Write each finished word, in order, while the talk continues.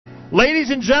Ladies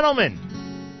and gentlemen,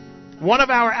 one of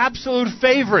our absolute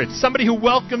favorites, somebody who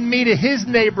welcomed me to his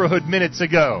neighborhood minutes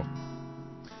ago.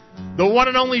 The one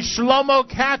and only Shlomo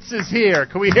Katz is here.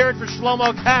 Can we hear it for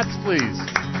Shlomo Katz, please?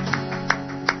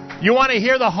 You want to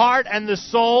hear the heart and the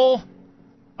soul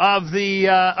of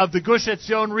the Gush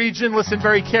Etzion region? Listen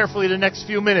very carefully the next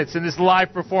few minutes in this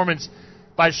live performance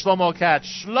by Shlomo Katz.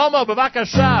 Shlomo,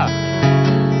 b'vakasha.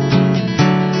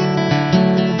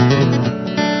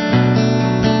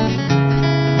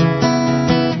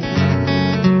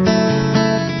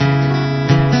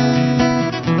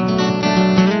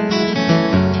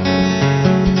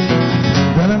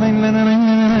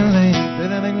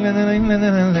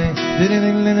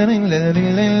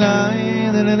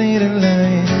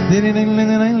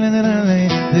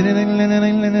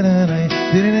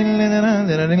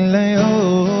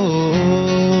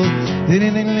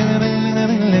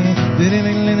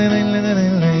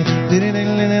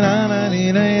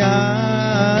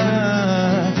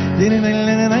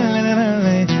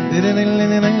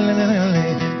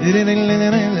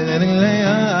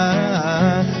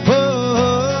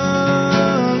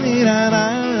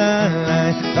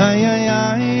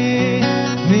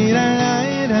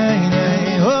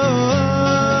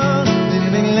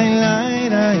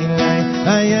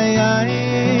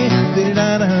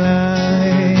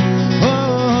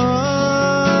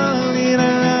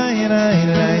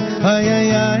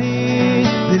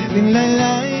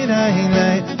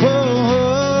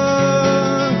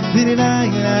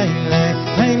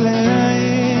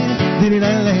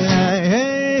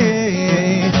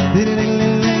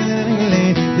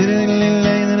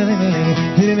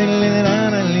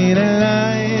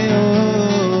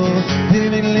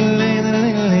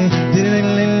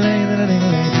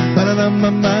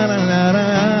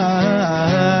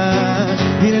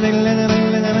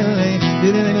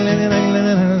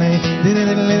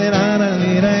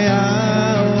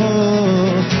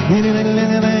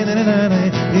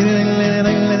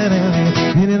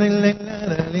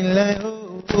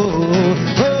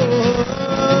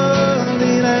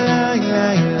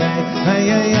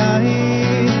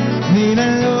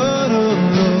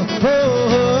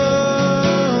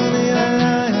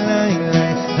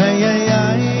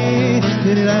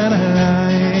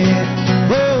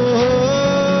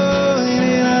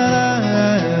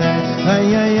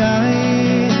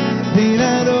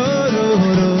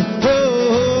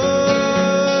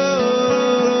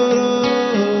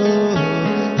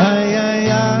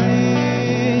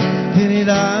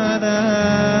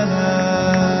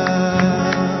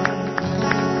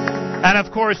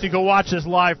 You can watch this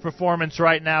live performance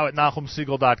right now at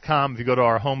NachumSegal.com. If you go to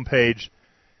our homepage,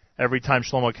 every time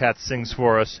Shlomo Katz sings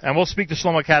for us. And we'll speak to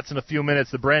Shlomo Katz in a few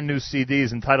minutes. The brand new CD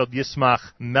is entitled Yismach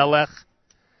Melech,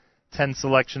 10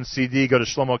 selection CD. Go to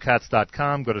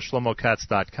ShlomoKatz.com. Go to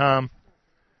ShlomoKatz.com.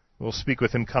 We'll speak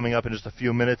with him coming up in just a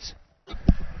few minutes.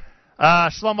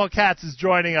 Shlomo Katz is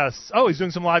joining us. Oh, he's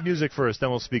doing some live music first, then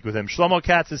we'll speak with him. Shlomo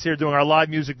Katz is here doing our live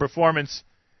music performance.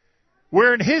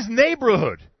 We're in his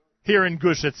neighborhood here in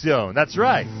Gush Etzion. That's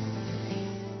right.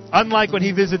 Unlike when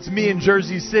he visits me in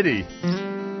Jersey City,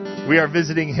 we are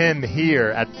visiting him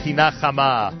here at Pinach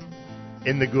Hama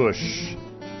in the Gush.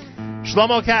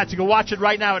 Shlomo Katz, you can watch it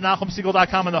right now at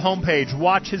NachumSegal.com on the homepage.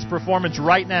 Watch his performance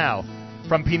right now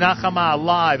from Pinach Hama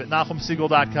live at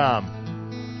NachumSegal.com.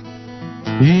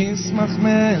 ישמח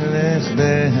מלך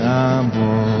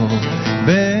בעמו,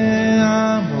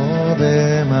 בעמו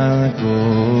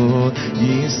במלכות.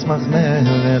 ישמח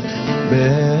מלך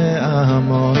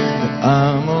בעמו,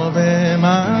 בעמו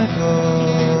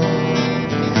במלכות.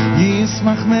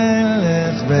 ישמח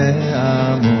מלך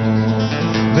בעמו,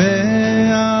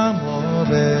 בעמו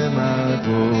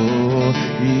במלכות.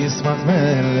 ישמח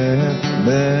מלך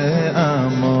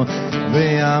בעמו,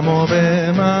 בעמו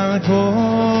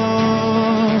במלכות.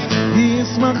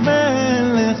 ישמח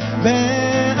מלך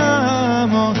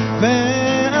בעמו,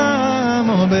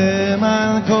 בעמו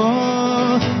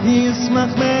במלכות. ישמח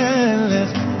מלך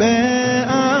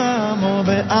בעמו,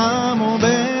 בעמו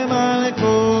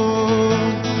במלכות.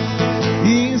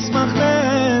 ישמח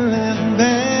מלך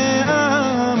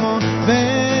בעמו,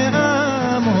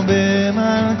 בעמו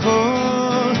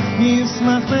במלכות.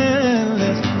 ישמח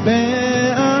מלך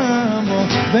בעמו,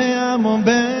 בעמו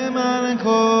במלכות.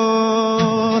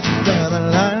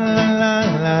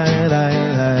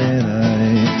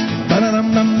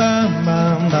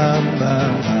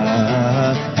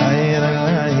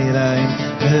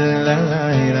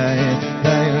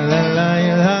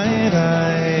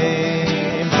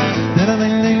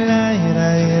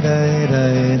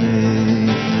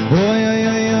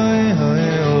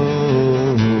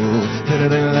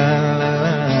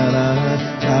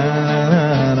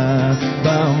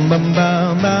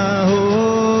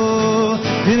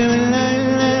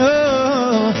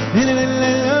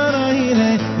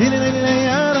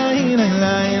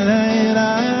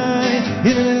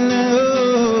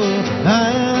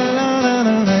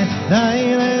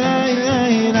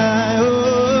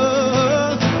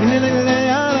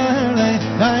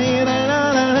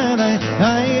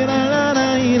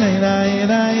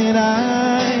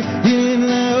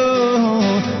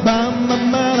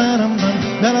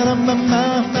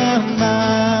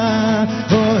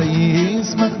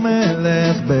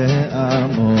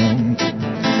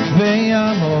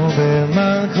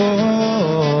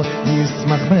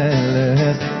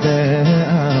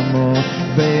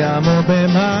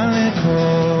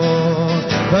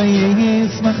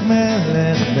 וישמח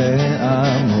מלך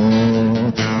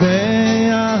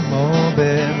בעמו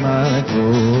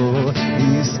במלכו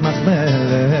ישמח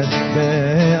מלך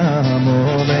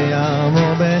בעמו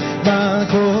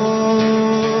במלכו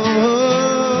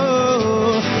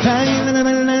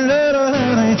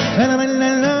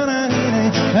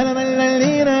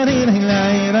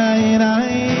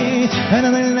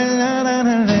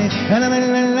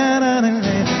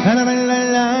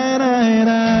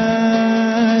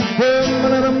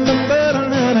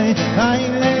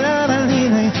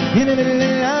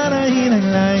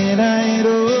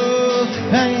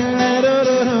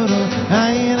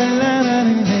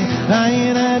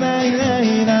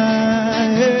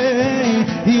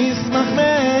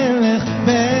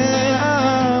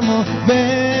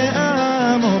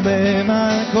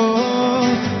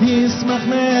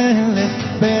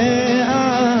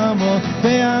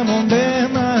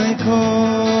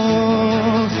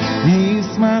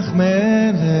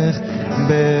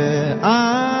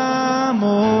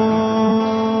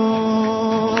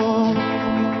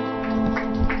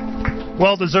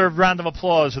Well-deserved round of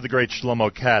applause for the great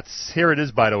Shlomo Katz. Here it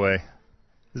is, by the way.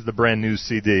 This is the brand new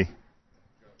CD.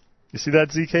 You see that,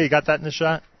 ZK? You got that in the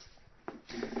shot?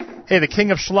 Hey, the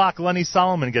king of Schlock, Lenny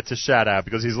Solomon, gets a shout-out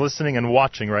because he's listening and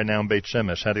watching right now in Beit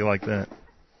Shemesh. How do you like that?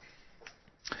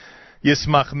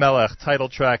 Yismach Melech, title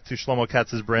track to Shlomo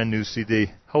Katz's brand new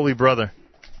CD. Holy brother.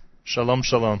 Shalom,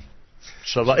 shalom.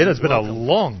 Shalom. It has been a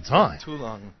long time. Too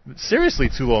long. Seriously,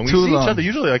 too long. We see each other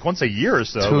usually like once a year or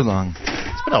so. Too long.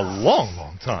 It's been a long,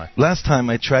 long time. Last time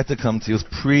I tried to come to you was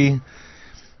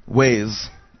pre-Waze.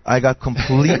 I got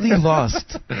completely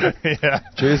lost. Yeah.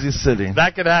 Jersey City.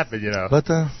 That could happen, you know. But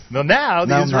no, now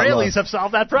the Israelis have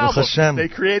solved that problem. They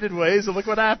created Waze, and look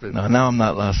what happened. No, now I'm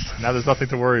not lost. Now there's nothing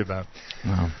to worry about.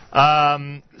 No.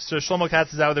 So Shlomo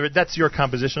Katz is out there. That's your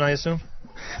composition, I assume?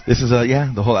 This is,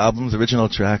 the whole album's original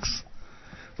tracks.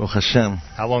 Baruch Hashem.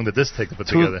 How long did this take to put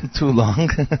together? Too long.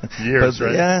 Years, but,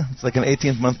 right? Yeah, it's like an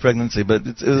 18th-month pregnancy, but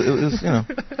it was,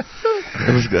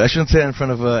 it was good. I shouldn't say it in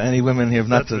front of any women here.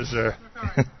 That's for sure.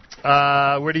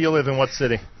 Where do you live? In what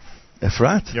city?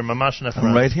 Efrat. You're mamash in Efrat.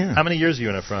 I'm right here. How many years are you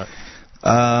in Efrat?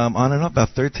 On and up,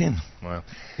 about 13. Wow.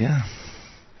 Yeah.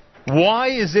 Why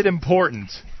is it important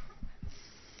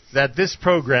that this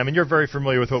program, and you're very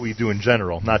familiar with what we do in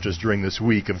general, not just during this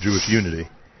week of Jewish unity,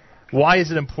 why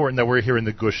is it important that we're here in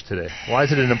the Gush today? Why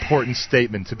is it an important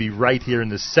statement to be right here in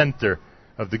the center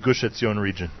of the Gush Etzion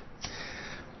region?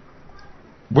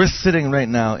 We're sitting right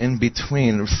now in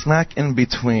between, smack in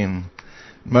between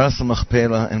Me'aras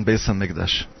HaMachpelah and Beis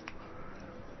HaMikdash.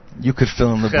 You could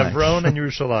fill in the blank. Hebron and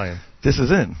Yerushalayim. This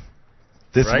is it.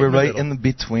 We're right in in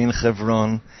between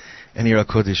Hebron and Yer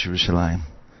HaKodesh Yerushalayim.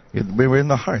 We're in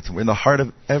the heart. We're in the heart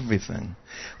of everything.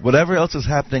 Whatever else is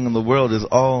happening in the world is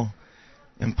all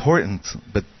important,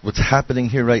 but what's happening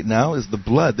here right now is the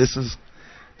blood. This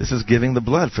is giving the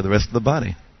blood for the rest of the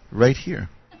body, right here.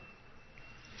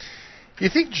 Do you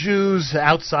think Jews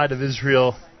outside of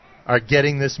Israel are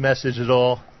getting this message at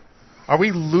all? Are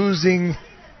we losing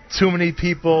too many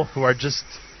people who are just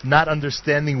not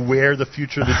understanding where the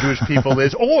future of the Jewish people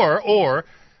is? Or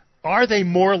are they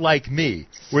more like me,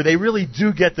 where they really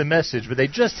do get the message, but they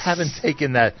just haven't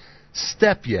taken that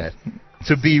step yet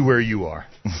to be where you are?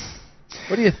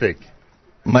 What do you think?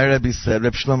 My Rebbe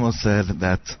Shlomo said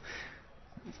that,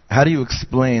 how do you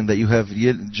explain that you have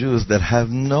Jews that have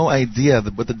no idea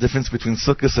what the difference between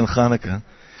Sukkot and Hanukkah,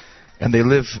 and they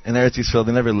live in Eretz Yisrael,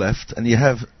 they never left, and you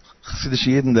have Chassidish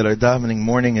Yidden that are davening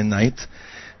morning and night,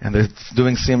 and they're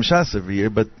doing Siyam Shas every year,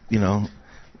 but,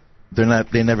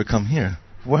 they never come here.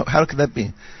 How could that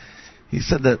be? He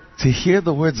said that to hear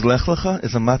the words Lech Lecha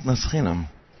is a matnas chinam.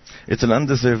 It's an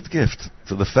undeserved gift.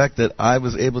 So the fact that I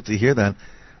was able to hear that,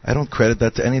 I don't credit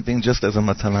that to anything, just as a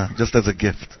matana, just as a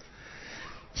gift.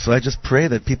 So I just pray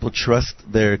that people trust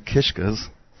their kishkas,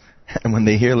 and when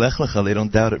they hear Lech Lecha, they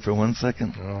don't doubt it for 1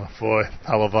 second. Oh, boy,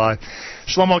 halavai.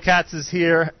 Shlomo Katz is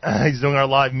here. He's doing our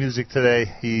live music today.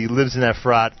 He lives in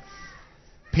Efrat.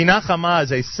 Pinach Hama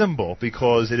is a symbol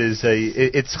because it's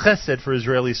chesed for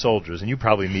Israeli soldiers, and you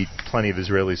probably meet plenty of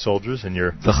Israeli soldiers in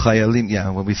your... The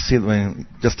chayalim, when we see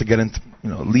just to get into,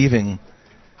 leaving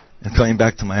and coming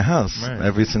back to my house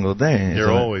every single day. You're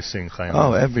always seeing chayalim.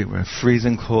 Oh, everywhere.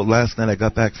 Freezing cold. Last night I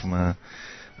got back from a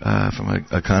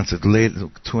concert late,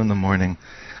 2 a.m.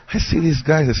 I see these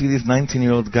guys. I see these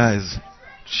 19-year-old guys,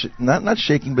 not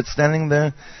shaking, but standing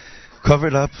there,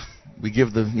 covered up. We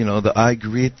give the eye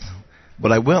greet.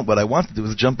 What I want to do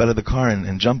is jump out of the car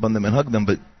and jump on them and hug them,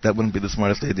 but that wouldn't be the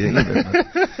smartest idea either.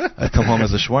 I'd come home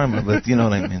as a shawarma, but you know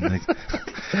what I mean.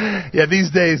 Yeah,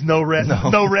 these days, no random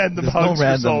hugs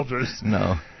for soldiers.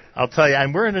 No. I'll tell you,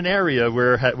 and we're in an area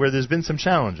where there's been some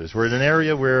challenges. We're in an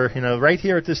area where, right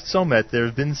here at this Tzomet,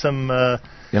 there's been some...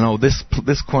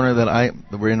 this corner that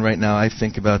we're in right now, I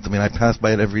think about, I pass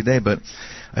by it every day, but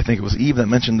I think it was Eve that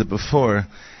mentioned it before.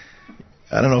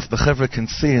 I don't know if the Chevra can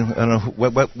see, I don't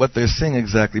know what they're seeing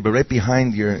exactly, but right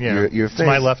behind your face... To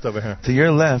my left over here. To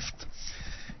your left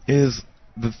is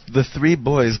the three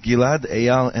boys, Gilad,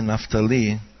 Eyal, and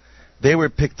Naftali. They were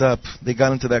picked up. They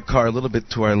got into that car a little bit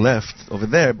to our left over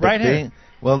there. But right here.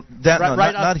 Well,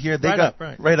 not here. They got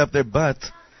right up there, but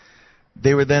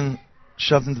they were then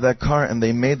shoved into that car, and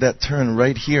they made that turn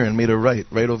right here and made a right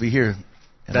over here.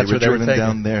 And That's they were driven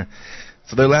down there.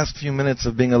 So their last few minutes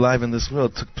of being alive in this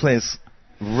world took place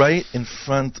right in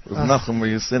front of Nachum where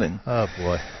you're sitting. Oh,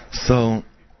 boy. So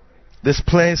this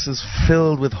place is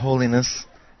filled with holiness.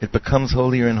 It becomes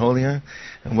holier and holier.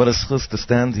 And what a schus to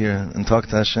stand here and talk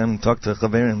to Hashem, talk to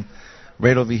Chaverim,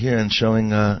 right over here and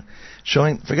showing,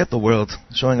 forget the world,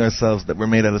 showing ourselves that we're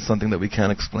made out of something that we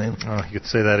can't explain. Oh, you could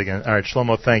say that again. All right,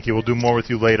 Shlomo, thank you. We'll do more with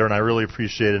you later, and I really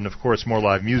appreciate it. And, of course, more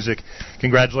live music.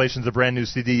 Congratulations, a brand new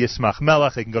CD, Yismach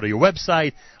Melech. They can go to your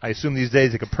website. I assume these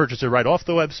days they can purchase it right off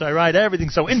the website, right?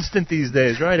 Everything's so instant these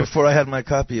days, right? Before I had my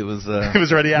copy, it was it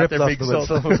was already out there being sold.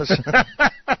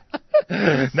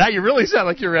 Now you really sound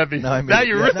like your Rebbe. Now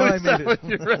you really sound like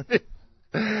your Rebbe.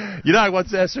 I once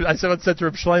said to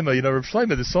Reb Shlomo, Reb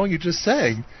Shlomo, the song you just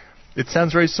sang, it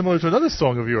sounds very similar to another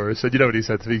song of yours. I said, you know what he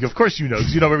said to me? Of course you know,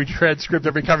 because you know every transcript,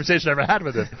 every conversation I ever had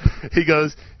with him. He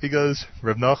goes,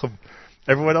 Reb Nachum,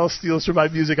 everyone else steals from my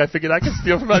music. I figured I could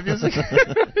steal from my music.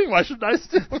 Why shouldn't I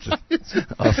steal from my music?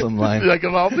 Awesome line. Like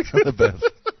the best.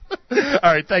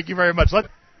 All right, thank you very much.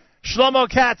 Shlomo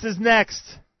Katz is next.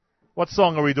 What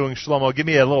song are we doing, Shlomo? Give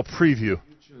me a little preview.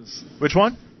 You choose. Which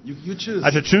one? You choose.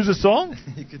 I should choose a song?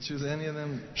 You could choose any of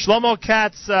them. Shlomo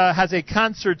Katz has a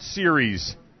concert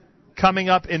series coming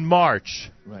up in March.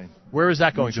 Right. Where is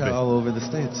that going to be? All over the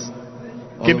States.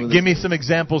 Give me some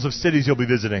examples of cities you'll be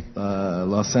visiting.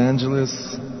 Los Angeles,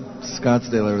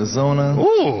 Scottsdale, Arizona.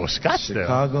 Ooh, Scottsdale.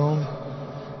 Chicago.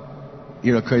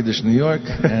 Ira Kodesh, New York,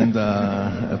 and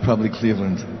probably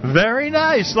Cleveland. Very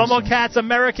nice. Shlomo Katz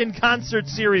American Concert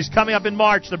Series coming up in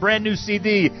March. The brand new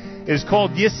CD is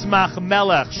called Yismach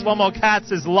Melech. Shlomo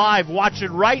Katz is live. Watch it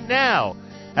right now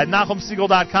at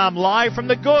NachumSegal.com, live from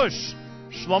the Gush.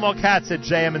 Shlomo Katz at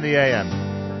JM in the AM.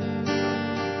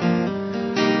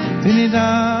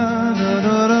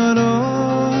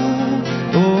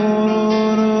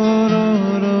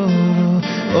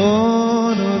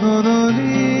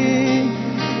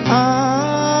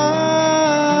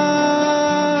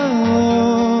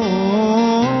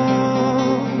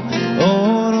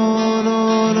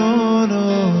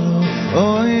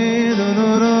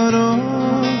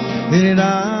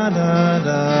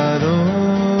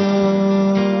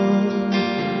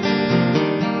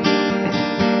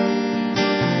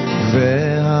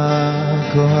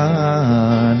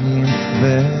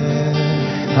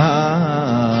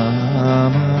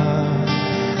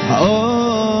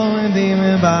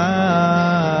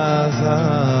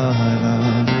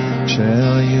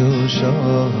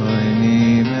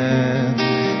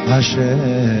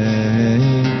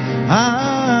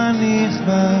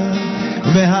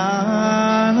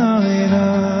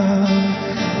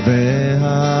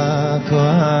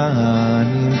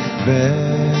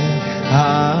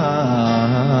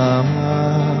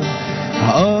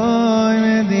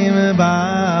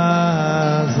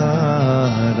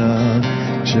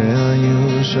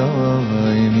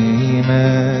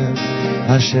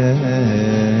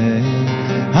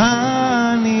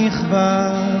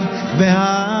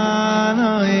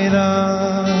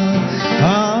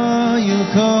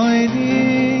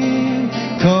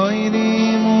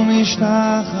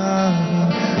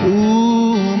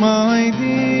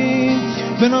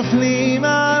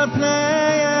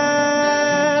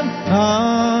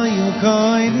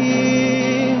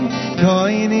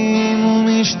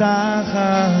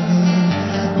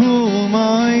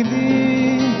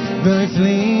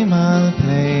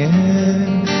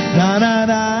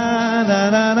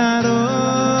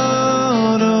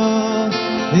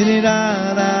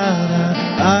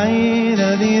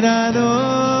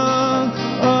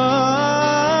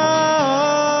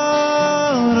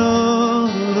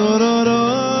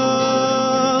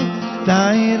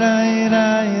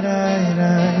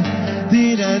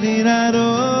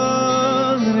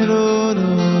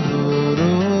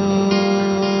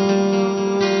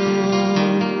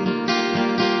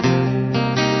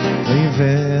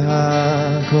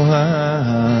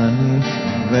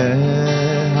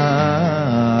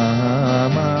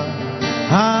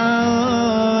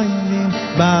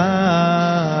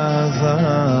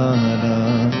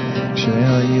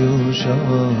 Shall you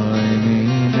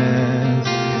shoymines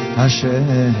Hashem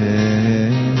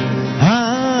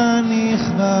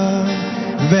hanichva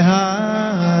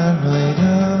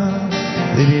v'hanoida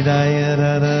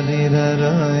Diridayara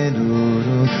diradayru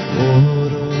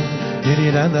oro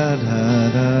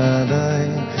diridadadadadai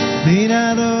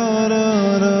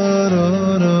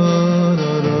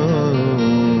diradorororororo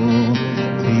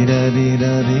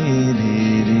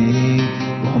diradidadididi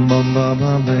bam bam bam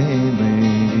bam baby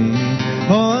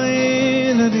hoy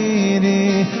didi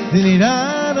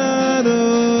diridadadoro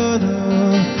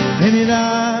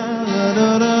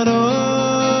diridadadoro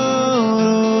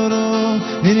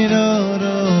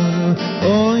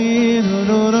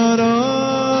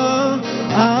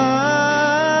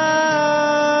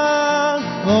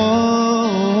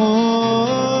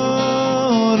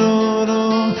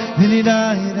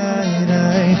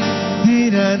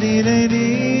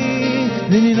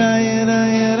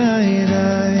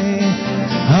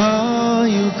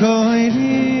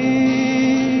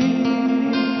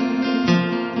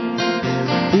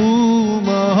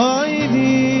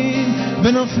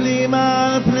ונופלים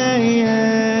על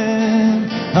פניהם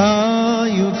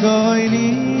היו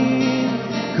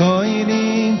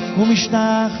כהנים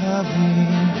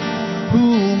ומשתחווים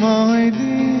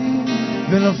ומועדים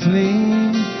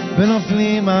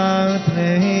ונופלים על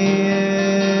פניהם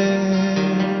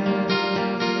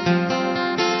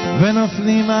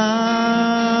ונופלים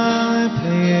על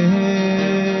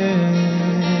פניהם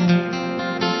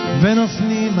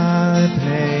ונופלים על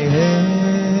פניהם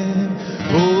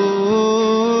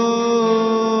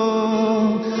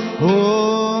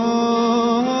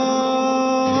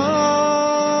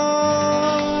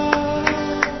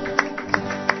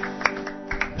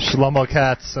Shlomo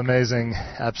Katz, amazing,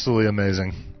 absolutely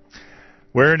amazing.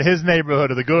 We're in his neighborhood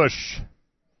of the Gush,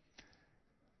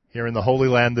 here in the Holy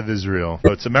Land of Israel.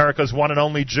 It's America's one and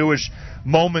only Jewish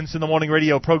Moments in the Morning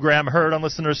radio program, heard on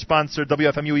listener-sponsored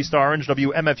WFMU East Orange,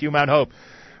 WMFU Mount Hope,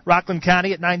 Rockland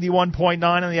County at 91.9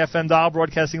 on the FM dial,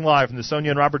 broadcasting live from the Sonia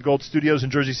and Robert Gold studios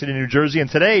in Jersey City, New Jersey. And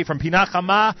today from Pinach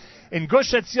Hama in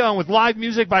Gush Etzion with live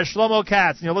music by Shlomo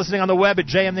Katz. And you're listening on the web at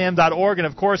jmnam.org and,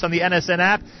 of course, on the NSN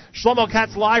app. Shlomo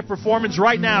Katz live performance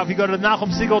right now if you go to the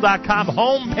NachumSegal.com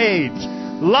homepage.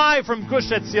 Live from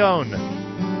Gush Etzion.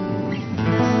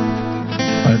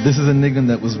 This is a nigun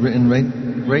that was written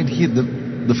right here.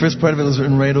 The first part of it was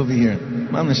written right over here.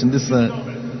 Mamish, and this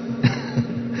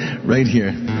right here.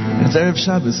 And it's Erev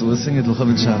Shabbos, so we'll sing it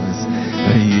L'Chavit Shabbos.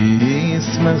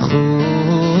 Yismechu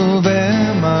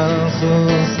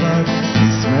v'malchusam,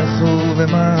 Yismechu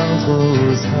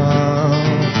v'malchusam,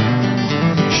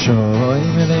 Shoy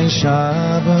v'nei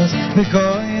Shabbos,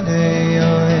 v'koidei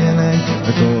oinei,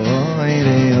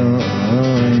 v'koidei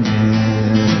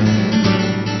oinei.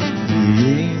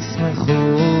 Yismechu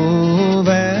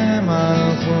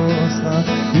v'malchusam,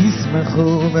 Yismechu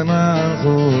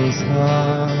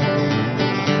v'malchusam,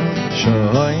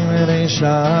 Shoy v'nei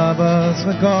Shabbos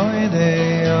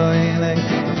v'koidei oinei,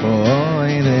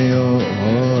 v'koidei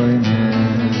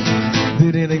oinei.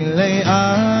 Dirilei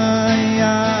ay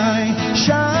ay,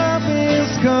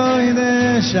 Shabbos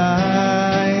kodesh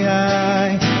ay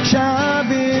ay,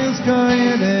 Shabbos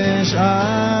kodesh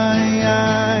ay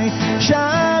ay,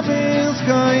 Shabbos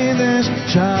kodesh,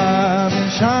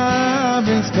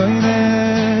 Shabbos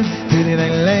kodesh.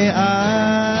 Dirilei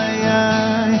ay ay.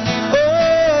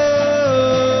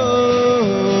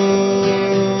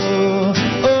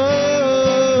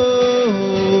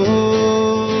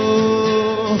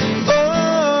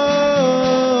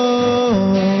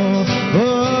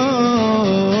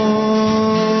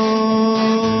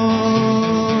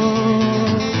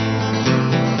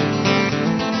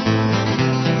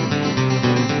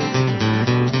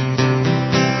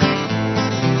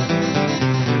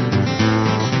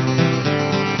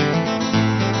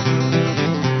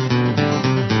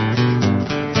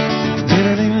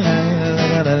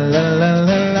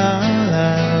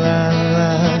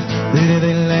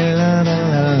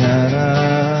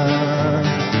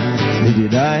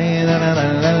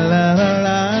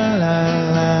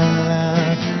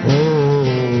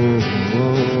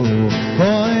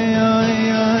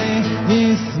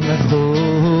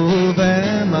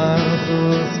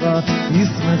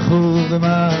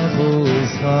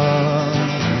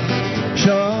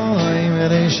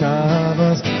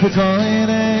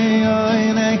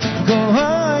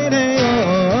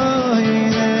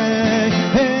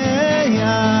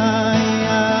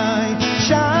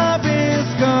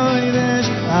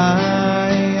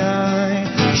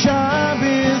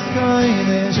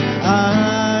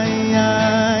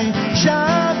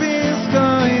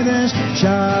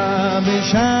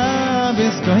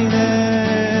 Shabbos koine,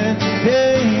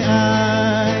 hey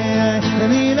ay ay.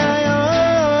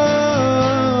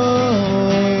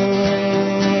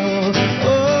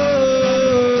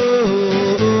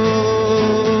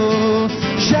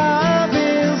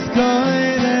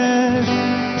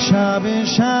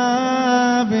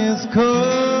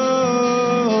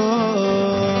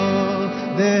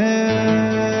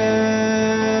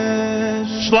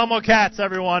 Shlomo Katz,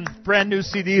 everyone. Brand new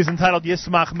CD is entitled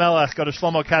Yismach Melech. Go to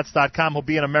ShlomoKatz.com. He'll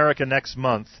be in America next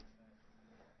month.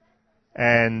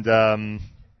 And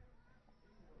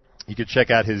you can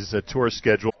check out his tour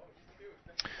schedule.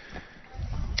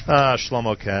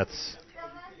 Shlomo Katz.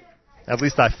 At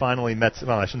least I finally met,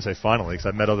 well, I shouldn't say finally, because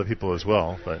I've met other people as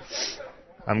well, but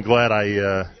I'm glad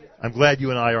I'm glad you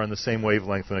and I are on the same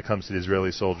wavelength when it comes to the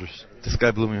Israeli soldiers. This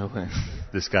guy blew me away.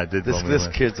 This guy did blow me away. This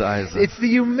kid's eyes. It's the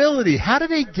humility. How do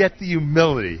they get the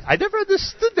humility? I never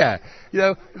understood that. You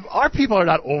know, our people are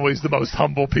not always the most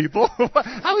humble people.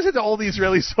 How is it that all the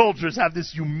Israeli soldiers have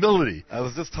this humility? I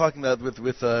was just talking about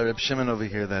with Reb Shimon over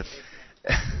here that,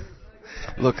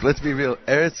 look, let's be real.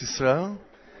 Eretz Yisrael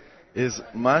is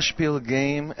mashpil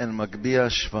game and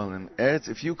magbia shvalin. Eretz,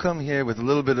 if you come here with a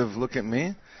little bit of look at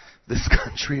me, this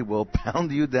country will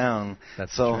pound you down.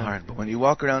 That's so true. Hard. But when you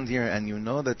walk around here and you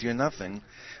know that you're nothing,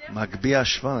 magbia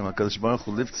shvalim, HaKadosh Baruch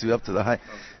Hu lifts you up to the high.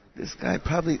 This guy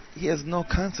he has no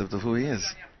concept of who he is.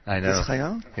 I know. This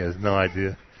Chayal? He has no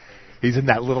idea. He's in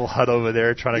that little hut over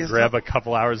there trying to grab a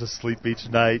couple hours of sleep each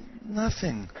night.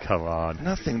 Nothing. Come on.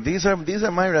 Nothing. These are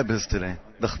my Rebbes today.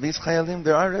 These Chayalim,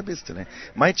 there are Rebbes today.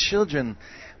 My children,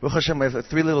 Baruch Hashem, I have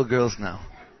 3 little girls now.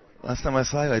 Last time I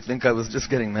saw you, I think I was just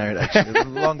getting married, actually. It was a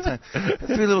long time. I have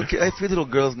 3 little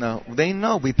girls now. They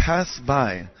know we pass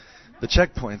by the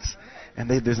checkpoints, and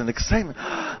there's an excitement.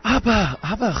 Abba,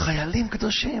 Chayalim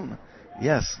Kedoshim.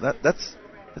 Yes, that's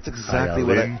exactly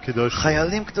what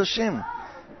Chayalim Kedoshim.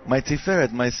 My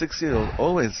Tiferet, my 6-year-old,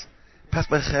 always pass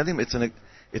by Chayalim.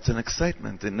 It's an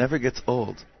excitement. It never gets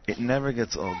old. It never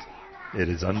gets old. It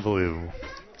is unbelievable.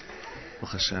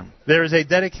 There is a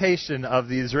dedication of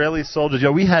the Israeli soldiers. You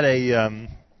know, we had a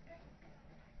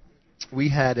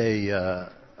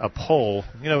poll.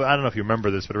 You know, I don't know if you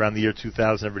remember this, but around the year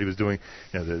 2000, everybody was doing,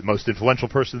 you know, the most influential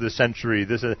person of the century.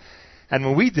 And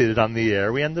when we did it on the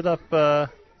air, we ended up the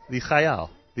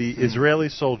Chayal, the Israeli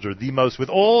soldier, the most, with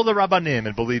all the Rabbanim,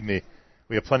 and believe me,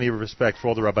 we have plenty of respect for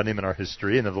all the Rabbanim in our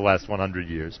history and of the last 100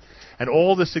 years, and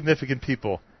all the significant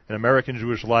people in American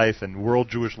Jewish life and world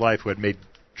Jewish life who had made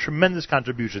tremendous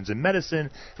contributions in medicine,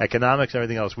 economics,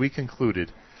 everything else. We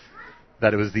concluded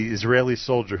that it was the Israeli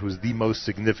soldier who was the most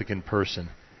significant person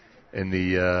in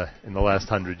the last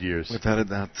 100 years. Without a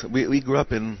doubt. We grew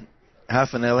up in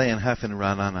half in L.A. and half in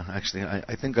Ra'anana. Actually,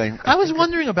 I think I was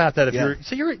wondering about that. You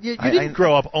didn't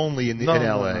grow up only in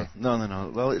L.A.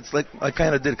 No. Well, it's like I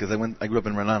kind of did because I grew up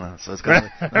in Ra'anana, so it's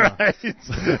kind of right.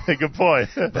 Good point.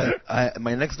 But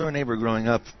my next door neighbor growing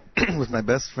up was my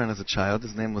best friend as a child.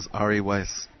 His name was Ari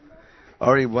Weiss.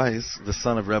 Ari Weiss, the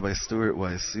son of Rabbi Stuart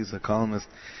Weiss. He's a columnist.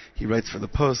 He writes for the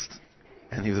Post,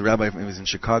 and he was a rabbi. He was in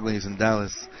Chicago. He was in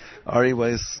Dallas. Ari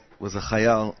Weiss was a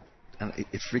chayal, and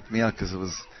it freaked me out because he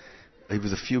was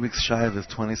a few weeks shy of his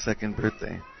 22nd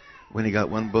birthday when he got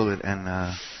one bullet, and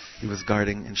he was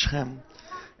guarding in Shechem,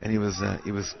 and he was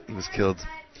killed.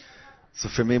 So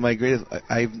for me, my greatest,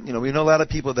 we know a lot of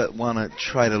people that want to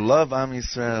try to love Am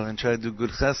Yisrael and try to do good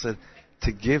chesed,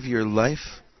 to give your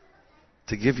life,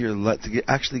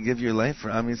 actually give your life for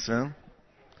Am Yisrael,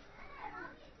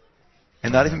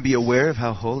 and not even be aware of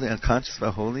how holy and conscious of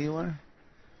how holy you are.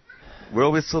 We're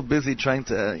always so busy trying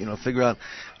to, figure out,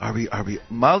 are we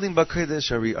maldim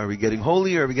b'kodesh? Are we getting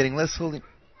holy? Or are we getting less holy?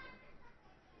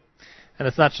 And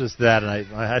it's not just that,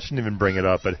 and I shouldn't even bring it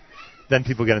up, but then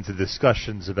people get into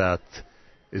discussions about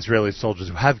Israeli soldiers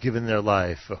who have given their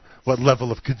life. What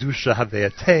level of kedusha have they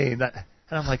attained? And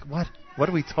I'm like, what? What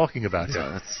are we talking about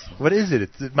here? What is it?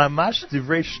 It's mamash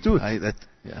divrei shtut.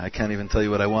 I can't even tell you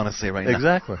what I want to say right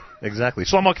now. Exactly.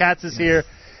 Shlomo Katz is here.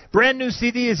 Brand new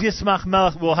CD is Yismach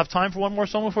Melech. We'll have time for one more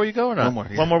song before you go, or not? One more.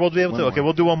 Yeah. One more we'll be able to? Okay,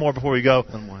 we'll do one more before we go.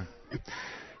 One more.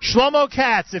 Shlomo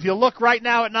Katz, if you look right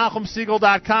now at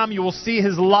NachumSegal.com, you will see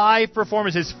his live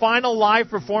performance, his final live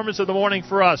performance of the morning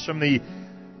for us from the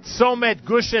Tzomet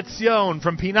Gush Etzion,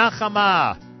 from Pinach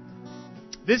Hama.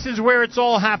 This is where it's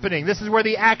all happening. This is where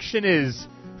the action is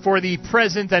for the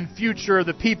present and future of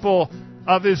the people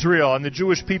of Israel and the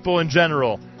Jewish people in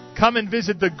general. Come and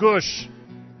visit the Gush,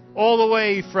 all the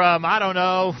way from,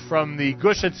 from the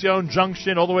Gush Etzion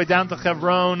Junction, all the way down to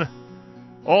Hebron,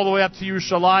 all the way up to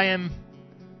Yerushalayim,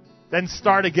 then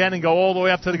start again and go all the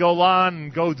way up to the Golan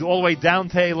and go all the way down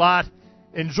to Eilat.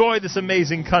 Enjoy this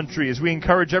amazing country as we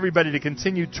encourage everybody to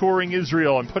continue touring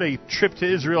Israel and put a trip to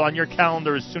Israel on your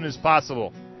calendar as soon as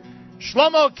possible.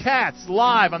 Shlomo Katz,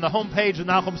 live on the homepage of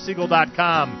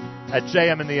NachumSegal.com at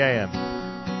JM in the AM.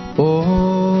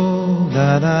 Oh,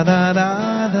 da da da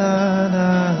da da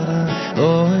da da,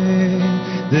 oh,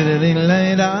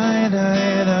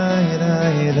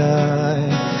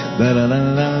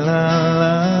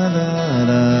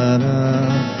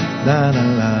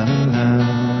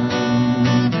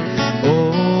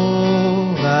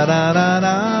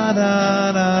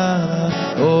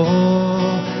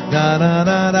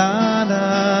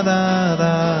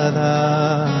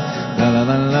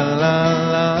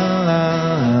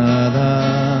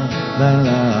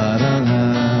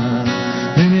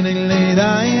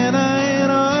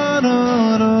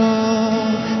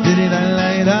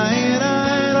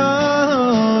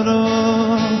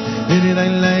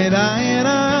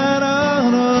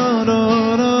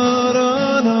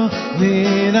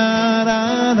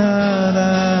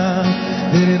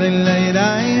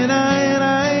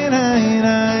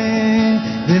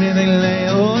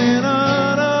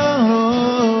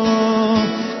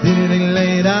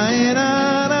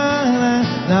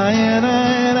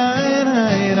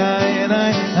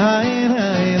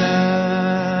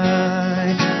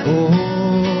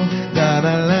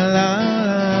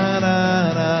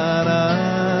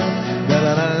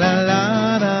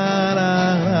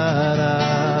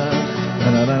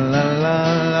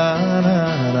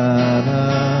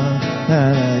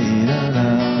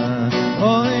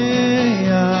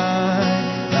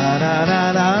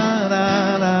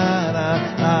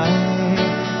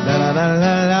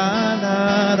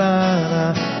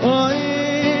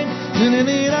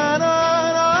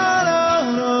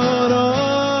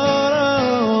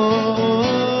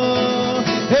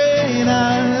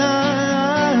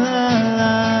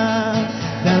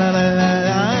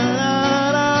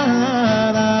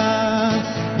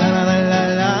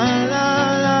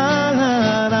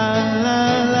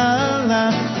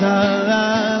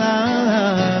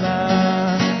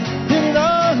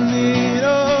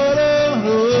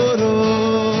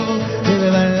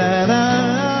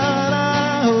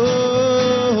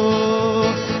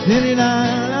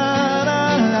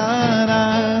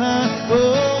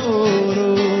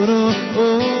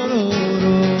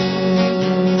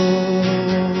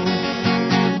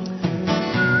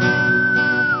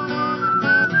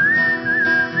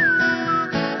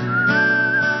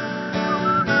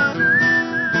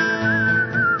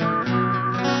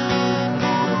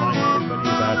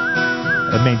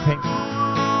 Maintain.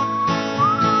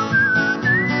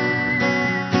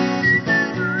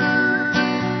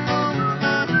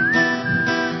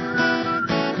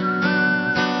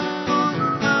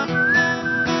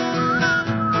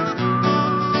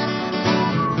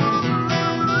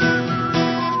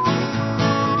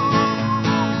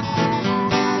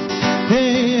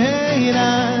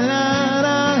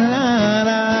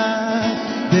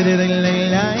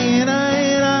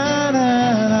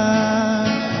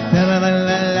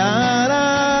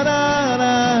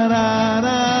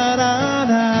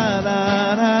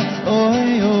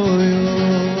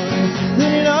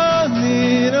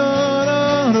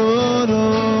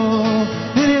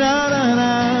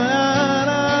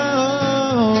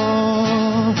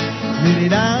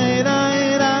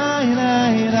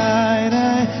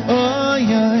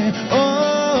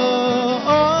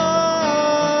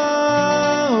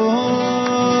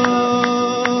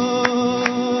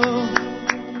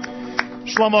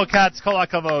 Shlomo Katz, kol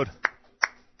hakavod.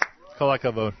 Kol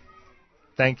hakavod.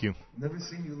 Thank you. Never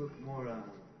seen you look more,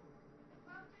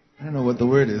 I don't know what the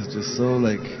word is, just so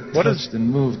like touched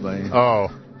and moved by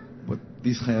what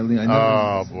these Chayalim.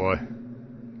 Oh boy.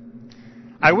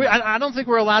 I don't think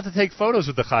we're allowed to take photos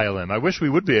with the Chayalim. I wish we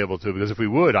would be able to, because if we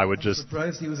would, I would just... I'm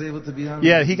surprised he was able to be on.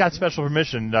 Yeah, he got special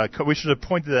permission. We should have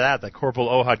pointed that Corporal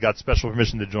Ohad got special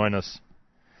permission to join us.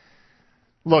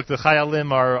 Look, the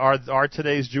Chayalim are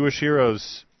today's Jewish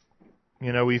heroes.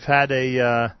 You know, we've had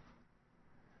a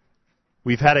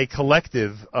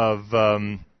collective of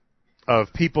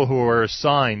people who are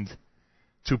assigned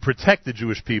to protect the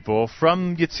Jewish people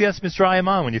from Yetzias Mitzrayim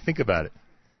on. When you think about it,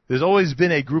 there's always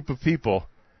been a group of people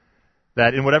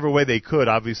that, in whatever way they could,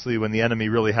 obviously, when the enemy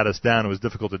really had us down, it was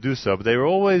difficult to do so. But they were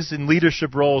always in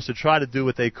leadership roles to try to do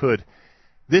what they could.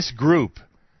 This group,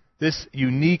 this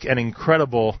unique and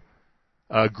incredible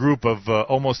group of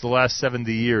almost the last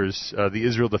 70 years, the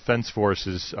Israel Defense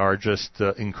Forces, are just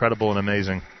incredible and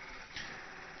amazing.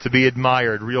 To be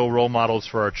admired, real role models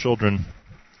for our children.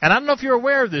 And I don't know if you're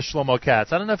aware of this, Shlomo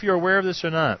Katz. I don't know if you're aware of this or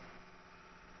not.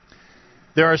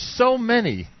 There are so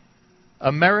many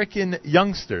American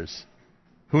youngsters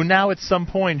who now at some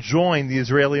point join the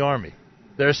Israeli army.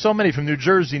 There are so many from New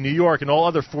Jersey, New York, and all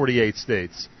other 48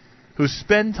 states who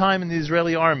spend time in the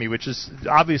Israeli army, which is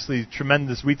obviously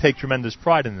tremendous. We take tremendous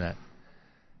pride in that.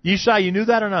 Yishai, you knew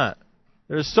that or not?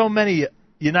 There are so many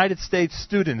United States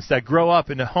students that grow up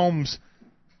in homes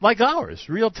like ours,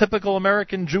 real typical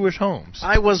American Jewish homes.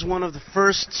 I was one of the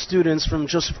first students from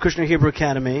Joseph Kushner Hebrew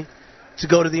Academy to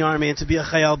go to the army and to be a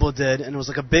Chayal Boded, and it was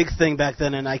like a big thing back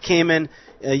then. And I came in,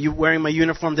 wearing my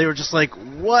uniform. They were just like,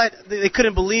 what? They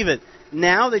couldn't believe it.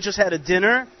 Now they just had a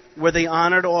dinner where they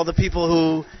honored all the people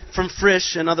who, from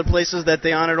Frisch and other places, that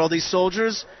they honored all these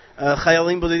soldiers,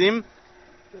 Chayalim Bodedim.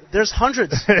 There's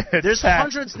hundreds. There's packed.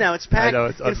 Hundreds now. It's packed. I know,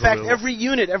 it's in fact, every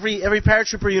unit, every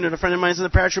paratrooper unit, a friend of mine's in the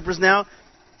paratroopers now,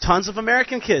 tons of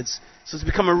American kids. So it's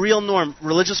become a real norm.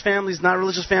 Religious families, not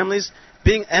religious families.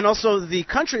 And also the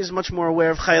country is much more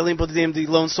aware of Chayalim Bodedim, the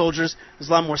lone soldiers. There's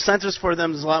a lot more centers for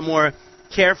them. There's a lot more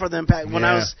care for them. When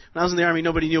I was in the army,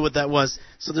 nobody knew what that was.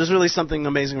 So there's really something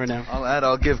amazing right now.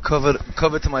 I'll give cover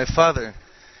to my father.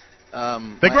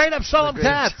 The great Avshalom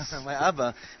Katz. My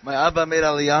Abba made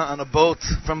Aliyah on a boat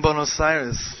from Buenos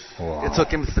Aires. Wow. It took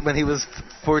him when he was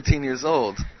 14 years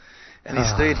old, and he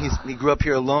stayed. He grew up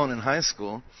here alone in high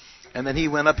school, and then he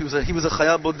went up. He was a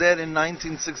Chayal Boded in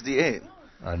 1968.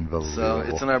 Unbelievable. So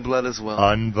it's in our blood as well.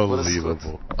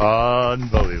 Unbelievable.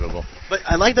 Unbelievable. But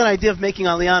I like that idea of making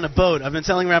Aliyah on a boat. I've been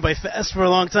telling Rabbi Fest for a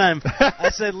long time. I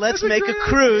said, let's make a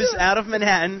cruise out of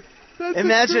Manhattan.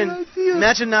 Imagine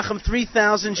Nachum,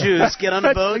 3,000 Jews get on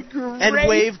a boat and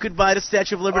wave goodbye to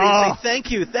Statue of Liberty and say,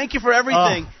 thank you for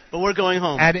everything, but we're going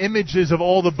home. And images of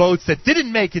all the boats that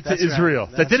didn't make it to Israel,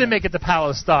 that didn't make it to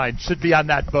Palestine, should be on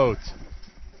that boat.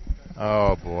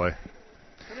 Oh, boy.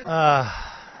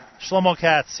 Shlomo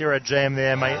Katz here at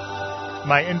JMN.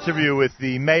 My interview with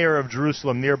the mayor of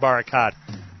Jerusalem, Nir Barakat,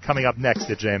 coming up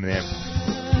next at JMN.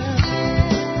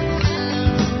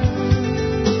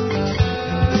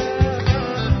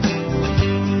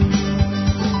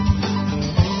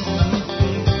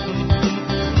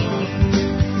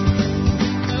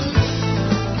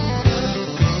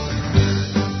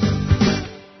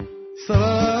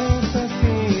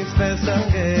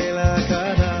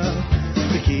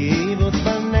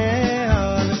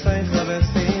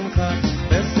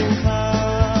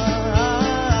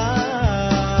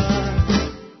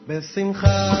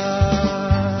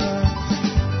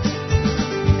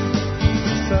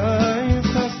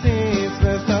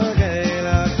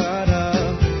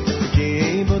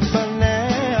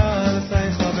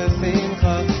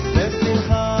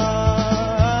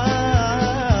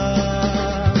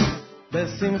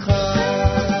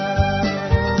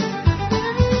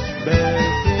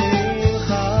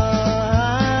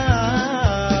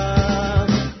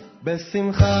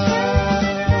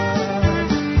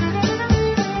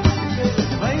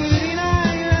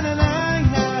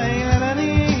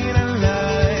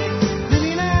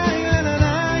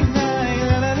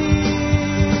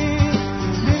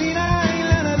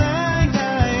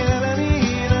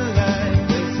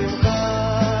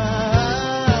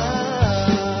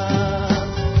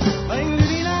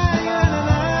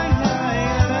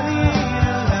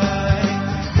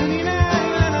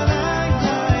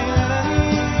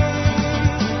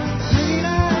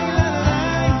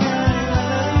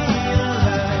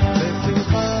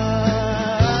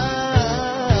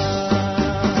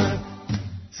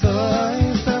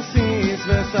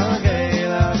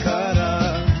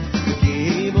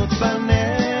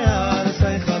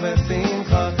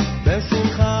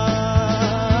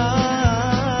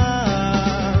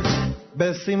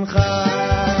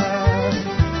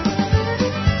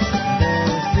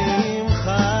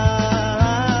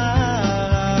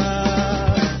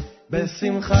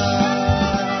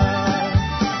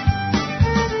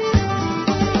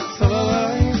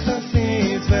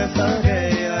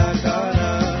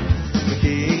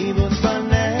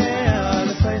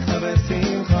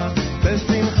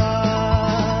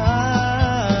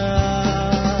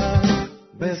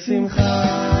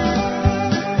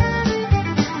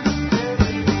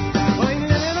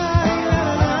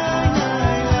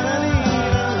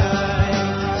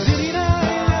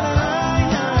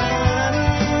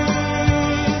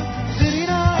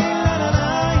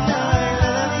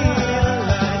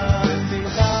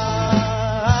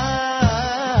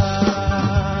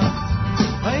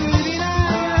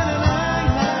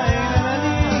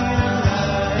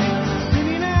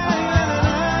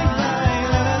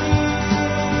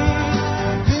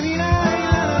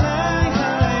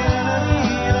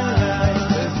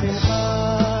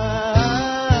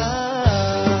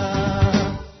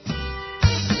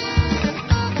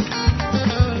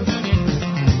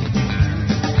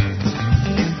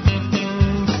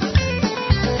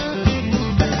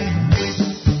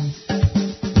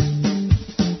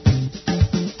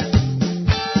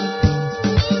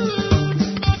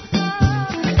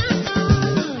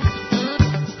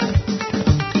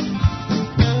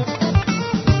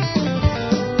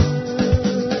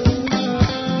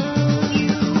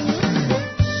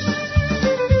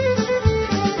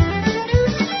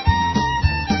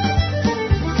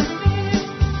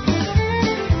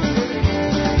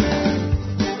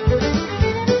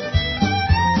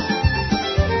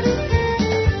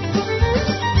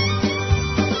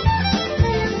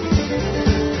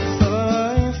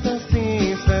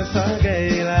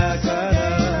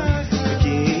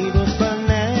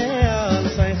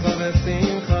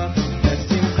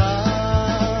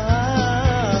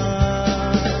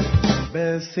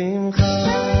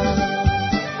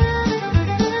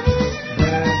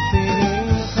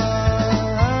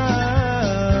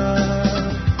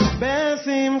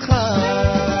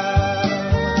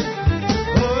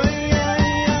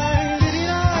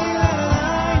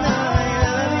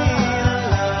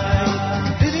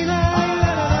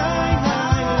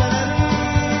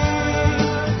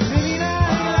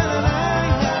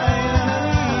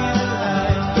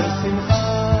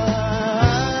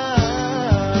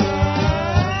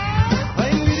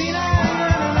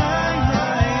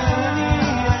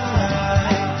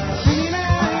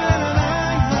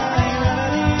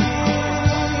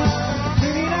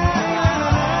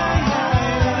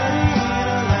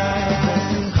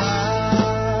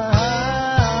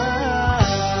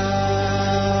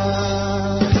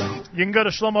 You can go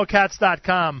to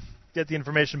ShlomoKatz.com, get the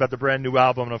information about the brand new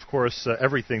album, and, of course,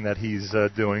 everything that he's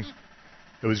doing.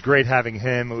 It was great having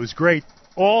him. It was great.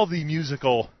 All the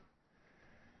musical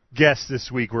guests this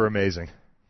week were amazing.